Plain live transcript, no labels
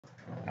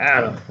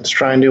I don't know. Let's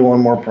try and do one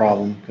more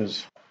problem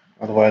because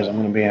otherwise I'm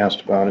going to be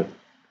asked about it.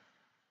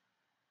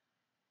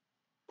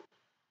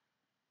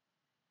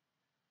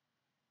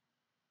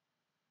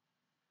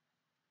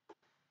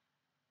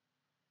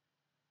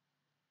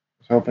 I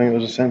was hoping it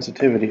was a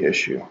sensitivity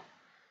issue.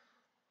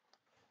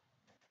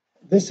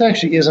 This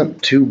actually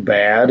isn't too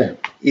bad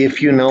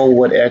if you know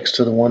what x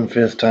to the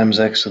 1/5 times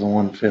x to the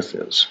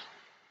 1/5 is.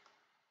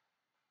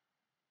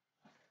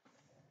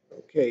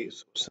 Okay,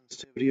 so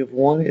sensitivity of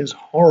 1 is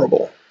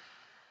horrible.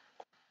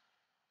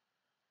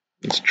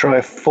 Let's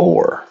try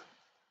 4.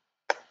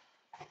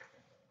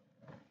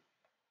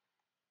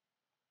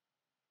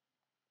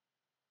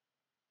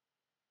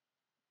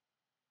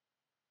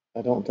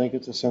 I don't think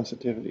it's a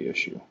sensitivity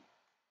issue.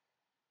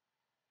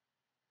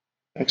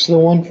 X to the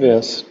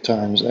 1/5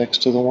 times x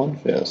to the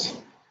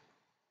 1/5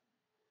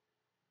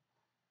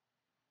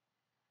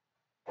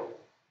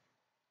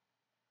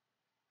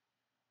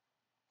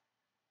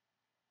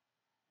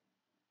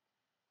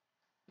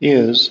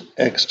 is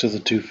x to the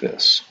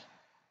 2/5.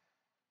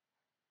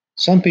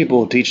 Some people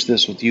will teach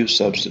this with U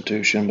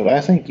substitution, but I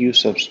think U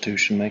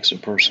substitution makes a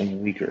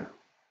person weaker.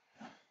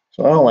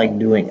 So I don't like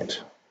doing it.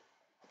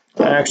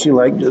 I actually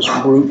like just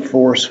brute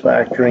force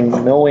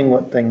factoring, knowing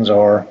what things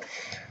are.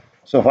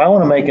 So if I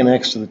want to make an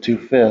x to the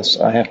 2/5,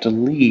 I have to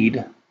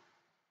lead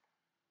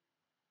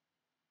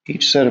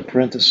each set of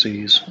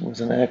parentheses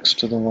with an x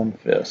to the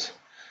 1/5.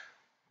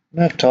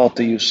 And I've taught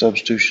the U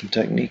substitution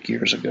technique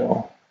years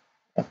ago.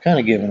 I've kind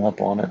of given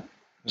up on it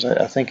because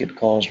I think it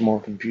caused more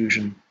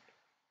confusion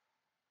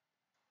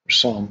for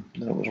some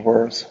than it was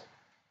worth.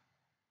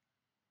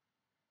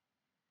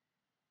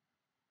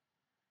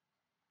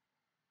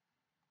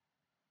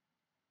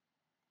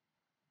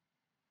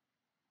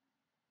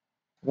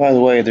 By the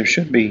way, there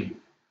should be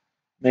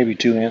maybe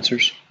 2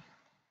 answers.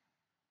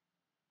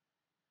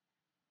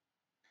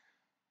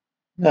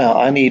 Now,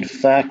 I need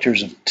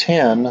factors of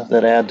 10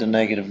 that add to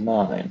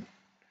 -9.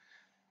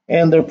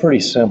 And they're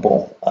pretty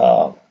simple.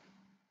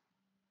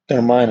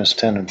 They're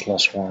 -10 and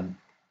 +1.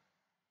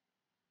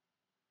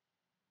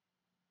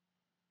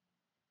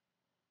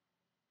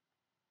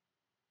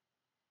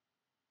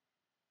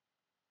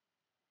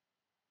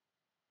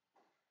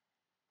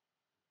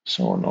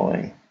 So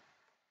annoying.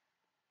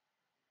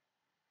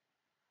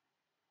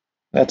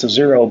 That's a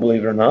 0,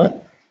 believe it or not.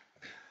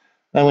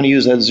 I'm going to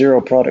use that zero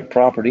product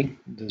property,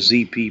 the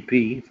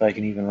ZPP, if I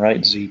can even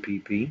write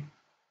ZPP.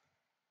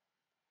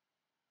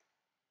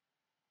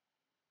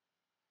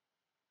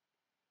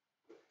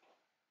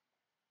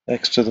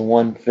 X to the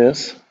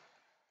 1/5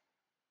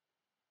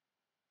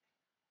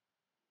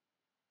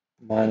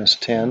 minus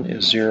 10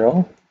 is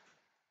 0.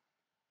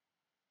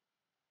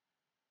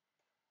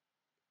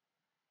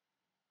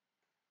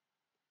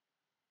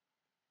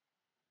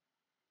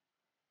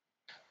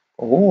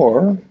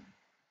 Or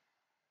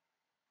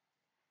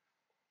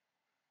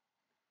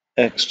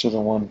x to the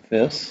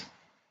 1/5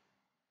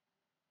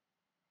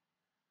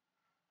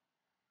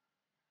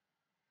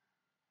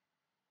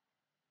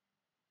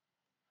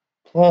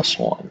 plus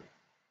 1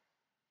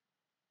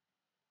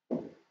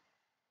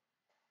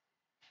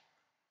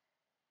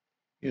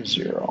 is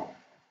 0.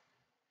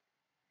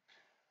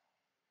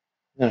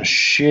 I'm going to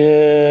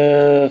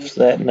shift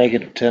that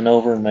 -10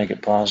 over and make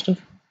it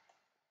positive.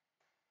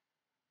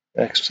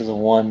 X to the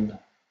 1/5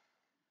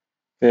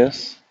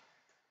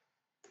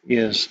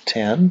 is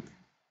 10.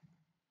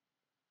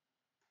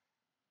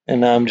 And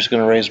now I'm just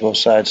going to raise both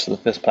sides to the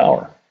 5th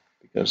power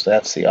because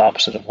that's the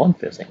opposite of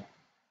 1/5ing.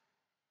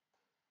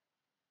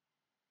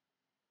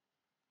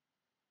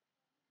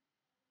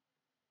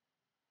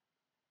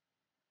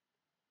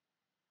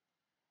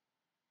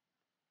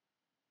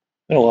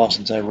 Been a while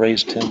since I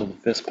raised 10 to the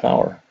 5th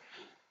power.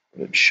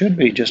 But it should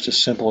be just as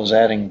simple as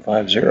adding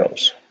 5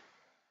 zeros.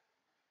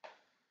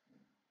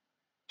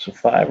 So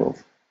 5 or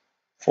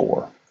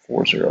 4,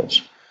 4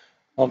 zeros.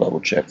 I'll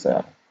double check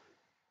that.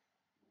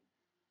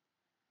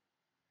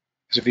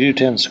 Because if you do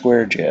 10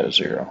 squared, you add a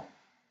 0.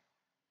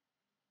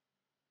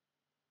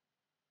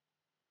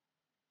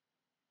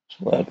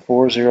 So I'll add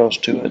 4 zeros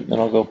to it, and then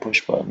I'll go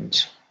push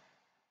buttons.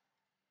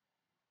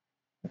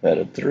 I've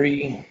added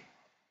 3,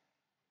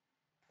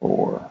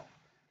 4,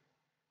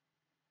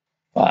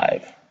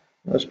 5.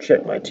 Let's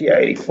check my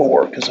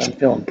TI-84 because I'm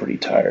feeling pretty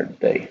tired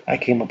today. I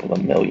came up with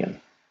 1,000,000.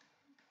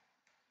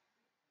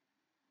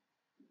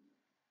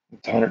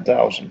 It's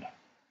 100,000.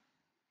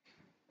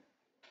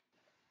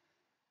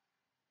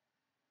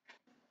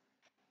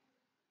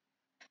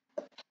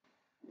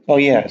 Oh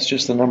yeah, it's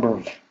just the number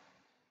of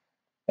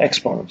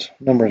exponents,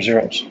 number of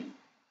zeros.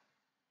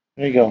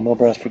 There you go, no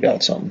breath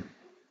forgot something.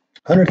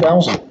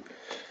 100,000.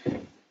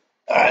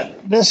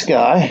 This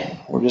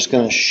guy, we're just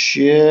going to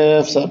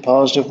shift that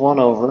positive 1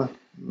 over,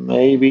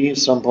 maybe at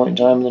some point in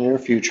time in the near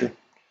future.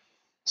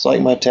 It's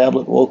like my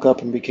tablet woke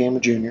up and became a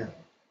junior.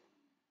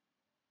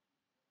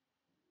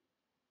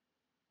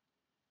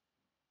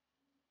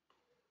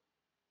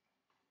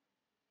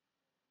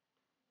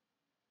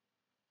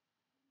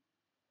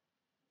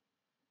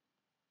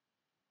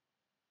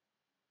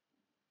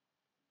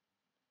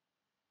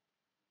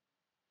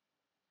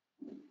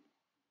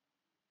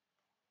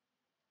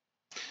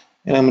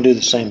 And I'm going to do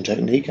the same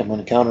technique. I'm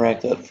going to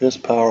counteract that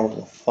fifth power with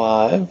a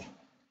 5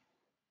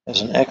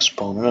 as an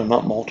exponent. I'm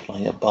not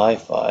multiplying it by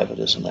 5, it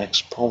is an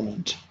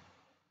exponent.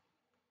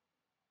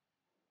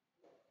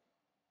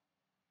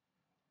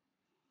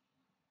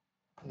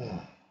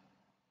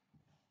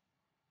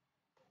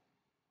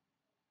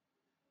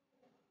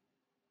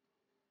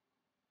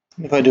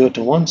 If I do it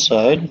to one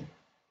side,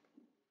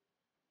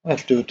 I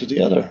have to do it to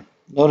the other.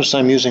 Notice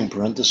I'm using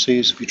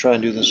parentheses. If you try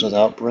and do this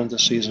without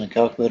parentheses in a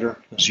calculator,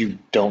 because you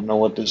don't know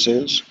what this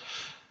is,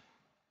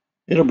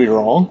 it'll be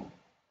wrong.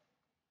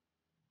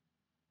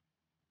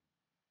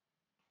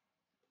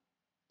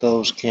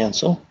 Those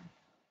cancel.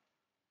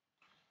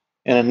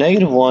 And a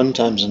 -1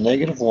 times a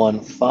 -1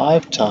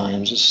 5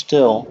 times is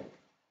still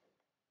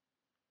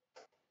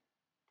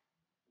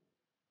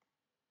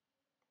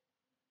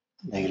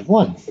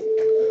 -1.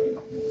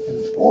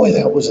 And boy,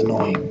 that was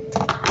annoying.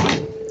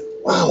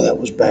 Wow, that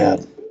was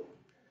bad.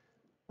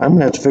 I'm going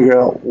to have to figure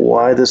out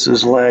why this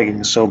is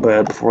lagging so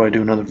bad before I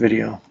do another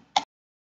video.